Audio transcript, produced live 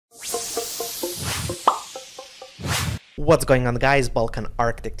What's going on, guys? Balkan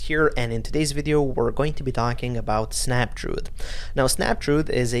Architect here, and in today's video we're going to be talking about Snaptrude. Now, Snaptrude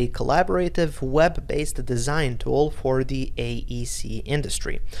is a collaborative web-based design tool for the AEC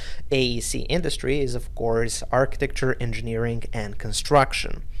industry. AEC industry is, of course, architecture, engineering, and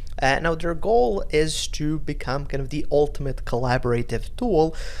construction. Now, their goal is to become kind of the ultimate collaborative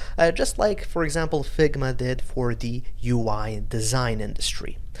tool, just like, for example, Figma did for the UI design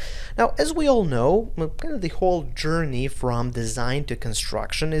industry. Now, as we all know, kind of the whole journey from design to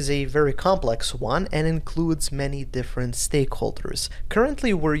construction is a very complex one and includes many different stakeholders.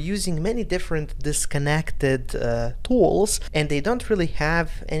 Currently, we're using many different disconnected tools, and they don't really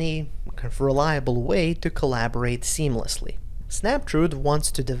have any kind of reliable way to collaborate seamlessly. Snaptrude wants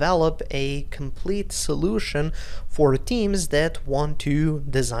to develop a complete solution for teams that want to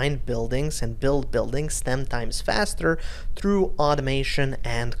design buildings and build buildings 10 times faster through automation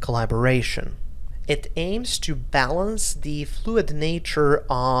and collaboration. It aims to balance the fluid nature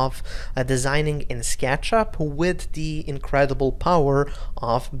of designing in SketchUp with the incredible power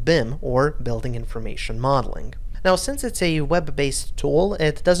of BIM, or Building Information Modeling. Now, since it's a web-based tool,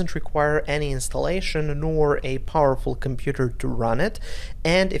 it doesn't require any installation nor a powerful computer to run it,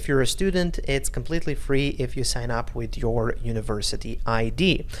 and if you're a student, it's completely free if you sign up with your university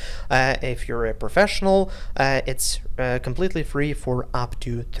ID. If you're a professional, it's completely free for up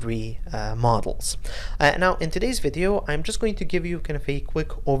to 3 models. Now, in today's video, I'm just going to give you kind of a quick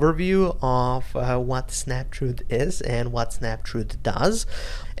overview of what Snaptrude is and what Snaptrude does,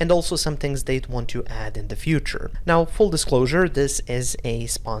 and also some things they'd want to add in the future. Now, full disclosure, this is a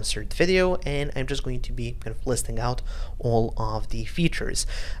sponsored video, and I'm just going to be kind of listing out all of the features.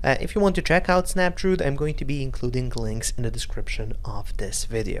 If you want to check out Snaptrude, I'm going to be including links in the description of this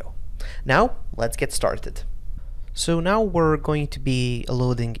video. Now, let's get started. So now we're going to be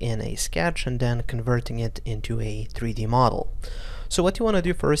loading in a sketch and then converting it into a 3D model. So what you want to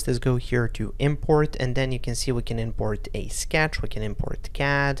do first is go here to import, and then you can see we can import a sketch, we can import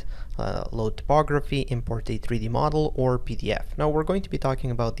CAD, load topography, import a 3D model, or PDF. Now, we're going to be talking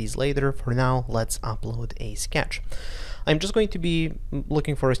about these later. For now, let's upload a sketch. I'm just going to be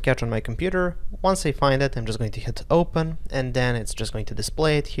looking for a sketch on my computer. Once I find it, I'm just going to hit open, and then it's just going to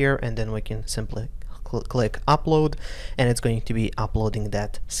display it here, and then we can simply click upload, and it's going to be uploading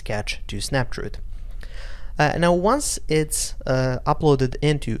that sketch to Snaptrude. Now, once it's uploaded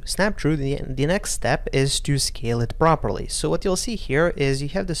into Snaptrude, the next step is to scale it properly. So what you'll see here is you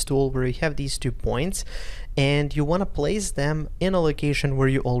have this tool where you have these 2 points, and you want to place them in a location where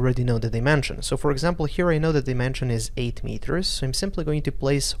you already know the dimension. So for example, here I know the dimension is 8 meters, so I'm simply going to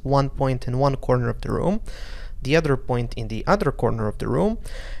place one point in one corner of the room, the other point in the other corner of the room,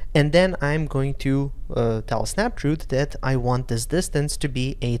 and then I'm going to tell Snaptrude that I want this distance to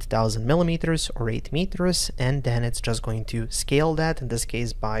be 8,000 millimeters or 8 meters, and then it's just going to scale that, in this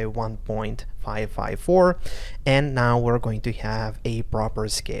case by 1.554, and now we're going to have a proper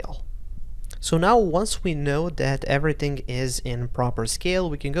scale. So now, once we know that everything is in proper scale,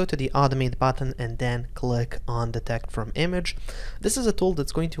 we can go to the Automate button and then click on Detect from Image. This is a tool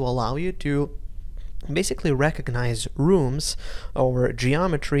that's going to allow you to basically recognize rooms or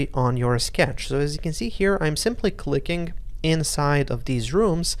geometry on your sketch. So as you can see here, I'm simply clicking inside of these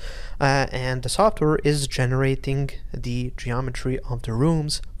rooms, and the software is generating the geometry of the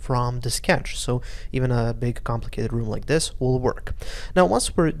rooms from the sketch. So even a big complicated room like this will work. Now,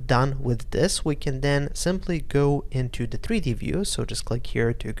 once we're done with this, we can then simply go into the 3D view. So just click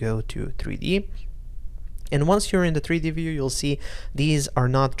here to go to 3D. And once you're in the 3D view, you'll see these are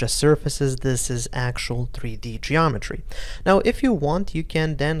not just surfaces, this is actual 3D geometry. Now, if you want, you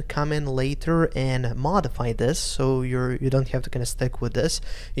can then come in later and modify this, so you don't have to kind of stick with this.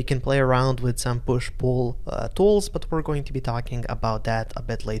 You can play around with some push-pull tools, but we're going to be talking about that a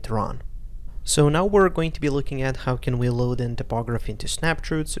bit later on. So now we're going to be looking at how can we load in topography into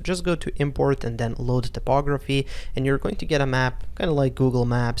Snaptrude. So just go to import and then load topography, and you're going to get a map kind of like Google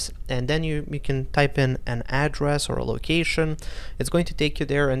Maps, and then you can type in an address or a location. It's going to take you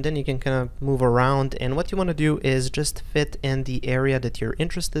there, and then you can kind of move around, and what you want to do is just fit in the area that you're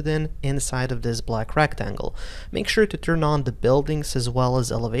interested in inside of this black rectangle. Make sure to turn on the buildings as well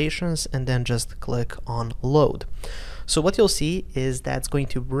as elevations, and then just click on load. So what you'll see is that's going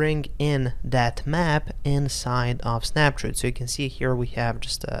to bring in that map inside of Snaptrude. So you can see here we have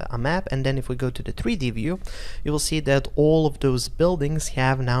just a map, and then if we go to the 3D view, you will see that all of those buildings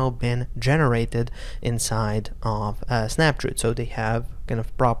have now been generated inside of Snaptrude. So they have kind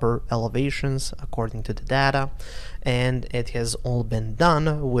of proper elevations according to the data, and it has all been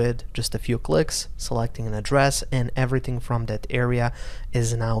done with just a few clicks, selecting an address, and everything from that area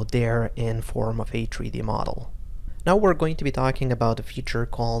is now there in form of a 3D model. Now we're going to be talking about a feature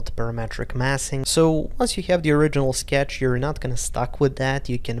called parametric massing. So once you have the original sketch, you're not going to stuck with that.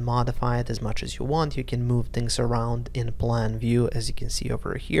 You can modify it as much as you want. You can move things around in plan view, as you can see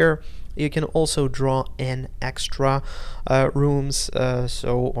over here. You can also draw in extra rooms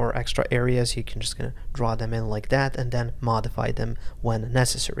or extra areas. You can just gonna draw them in like that and then modify them when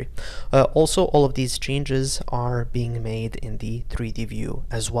necessary. Also, all of these changes are being made in the 3D view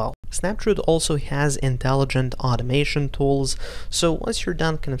as well. Snaptrude also has intelligent automation tools. So once you're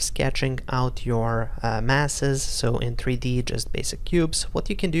done kind of sketching out your masses, so in 3D, just basic cubes, what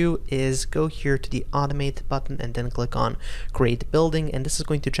you can do is go here to the automate button and then click on create building, and this is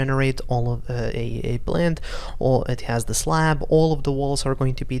going to generate all of a blend. It has the slab, all of the walls are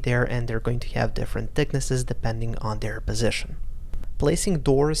going to be there, and they're going to have different thicknesses depending on their position. Placing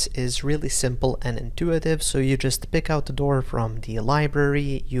doors is really simple and intuitive, so you just pick out the door from the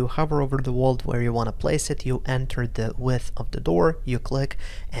library, you hover over the wall where you want to place it, you enter the width of the door, you click,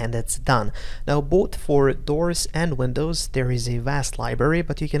 and it's done. Now both for doors and windows there is a vast library,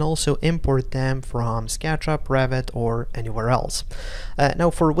 but you can also import them from SketchUp, Revit, or anywhere else. Now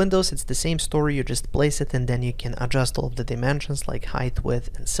for windows it's the same story, you just place it and then you can adjust all of the dimensions like height,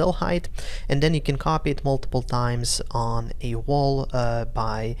 width, and sill height, and then you can copy it multiple times on a wall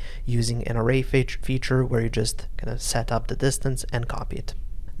by using an array feature where you just kind of set up the distance and copy it.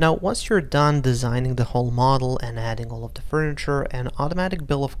 Now, once you're done designing the whole model and adding all of the furniture, an automatic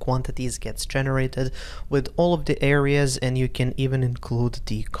bill of quantities gets generated with all of the areas, and you can even include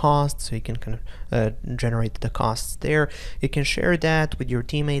the costs, so you can kind of generate the costs there. You can share that with your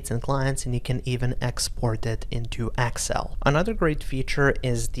teammates and clients, and you can even export it into Excel. Another great feature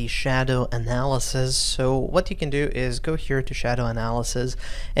is the shadow analysis. So what you can do is go here to shadow analysis,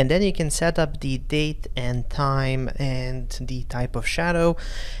 and then you can set up the date and time and the type of shadow,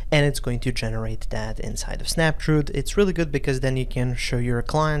 and it's going to generate that inside of Snaptrude. It's really good because then you can show your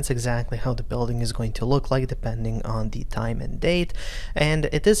clients exactly how the building is going to look like depending on the time and date. And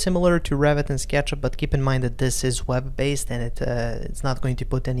it is similar to Revit and SketchUp, but keep in mind that this is web-based and it's not going to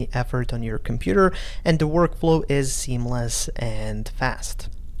put any effort on your computer, and the workflow is seamless and fast.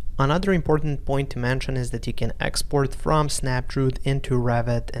 Another important point to mention is that you can export from Snaptrude into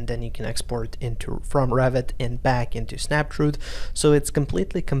Revit, and then you can export from Revit and back into Snaptrude, so it's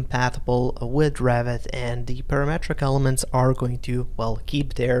completely compatible with Revit, and the parametric elements are going to, well,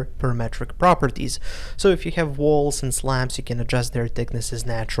 keep their parametric properties. So if you have walls and slabs, you can adjust their thicknesses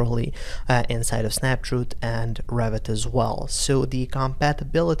naturally inside of Snaptrude and Revit as well. So the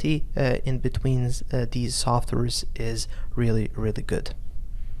compatibility in between these softwares is really, really good.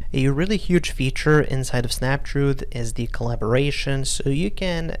 A really huge feature inside of Snaptrude is the collaboration, so you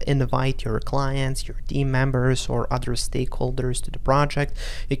can invite your clients, your team members, or other stakeholders to the project.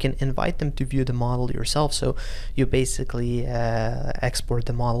 You can invite them to view the model yourself, so you basically export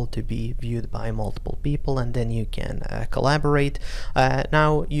the model to be viewed by multiple people, and then you can collaborate.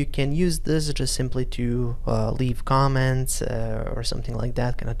 Now you can use this just simply to leave comments or something like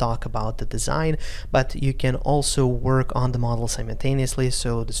that, kind of talk about the design, but you can also work on the model simultaneously,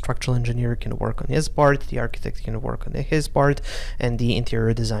 so the structural engineer can work on his part, the architect can work on his part, and the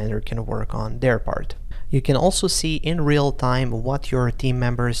interior designer can work on their part. You can also see in real time what your team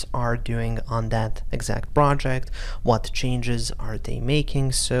members are doing on that exact project, what changes are they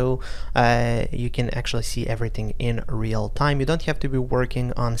making, so you can actually see everything in real time. You don't have to be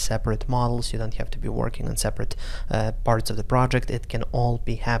working on separate models, you don't have to be working on separate parts of the project. It can all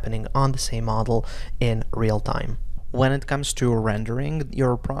be happening on the same model in real time. When it comes to rendering,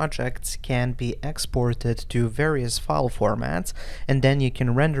 your projects can be exported to various file formats, and then you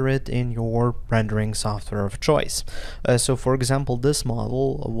can render it in your rendering software of choice. So for example, this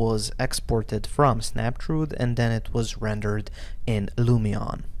model was exported from Snaptrude and then it was rendered in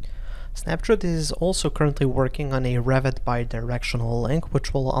Lumion. Snaptrude is also currently working on a Revit bidirectional link,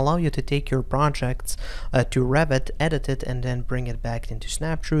 which will allow you to take your projects to Revit, edit it, and then bring it back into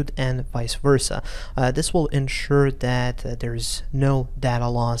Snaptrude, and vice versa. This will ensure that there's no data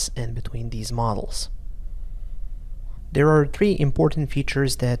loss in between these models. There are three important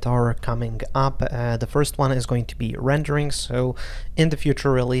features that are coming up. The first one is going to be rendering, so in the future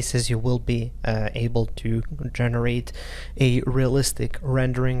releases you will be able to generate a realistic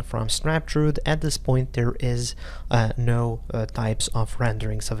rendering from Snaptrude. At this point there is no types of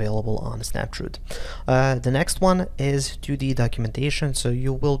renderings available on Snaptrude. The next one is 2D documentation, so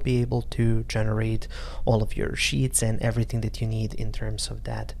you will be able to generate all of your sheets and everything that you need in terms of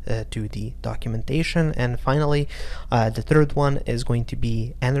that 2D documentation. And finally, The third one is going to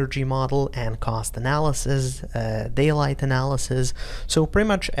be energy model and cost analysis, daylight analysis. So pretty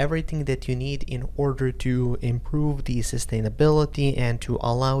much everything that you need in order to improve the sustainability and to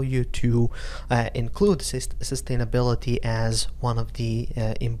allow you to include sustainability as one of the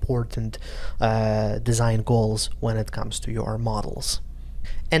important design goals when it comes to your models.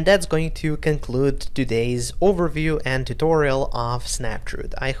 And that's going to conclude today's overview and tutorial of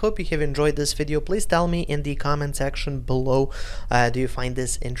Snaptrude. I hope you have enjoyed this video. Please tell me in the comment section below, do you find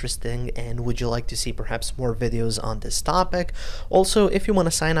this interesting and would you like to see perhaps more videos on this topic? Also, if you want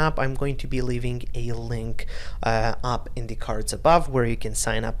to sign up, I'm going to be leaving a link up in the cards above where you can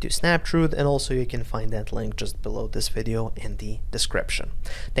sign up to Snaptrude, and also you can find that link just below this video in the description.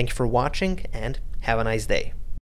 Thank you for watching and have a nice day.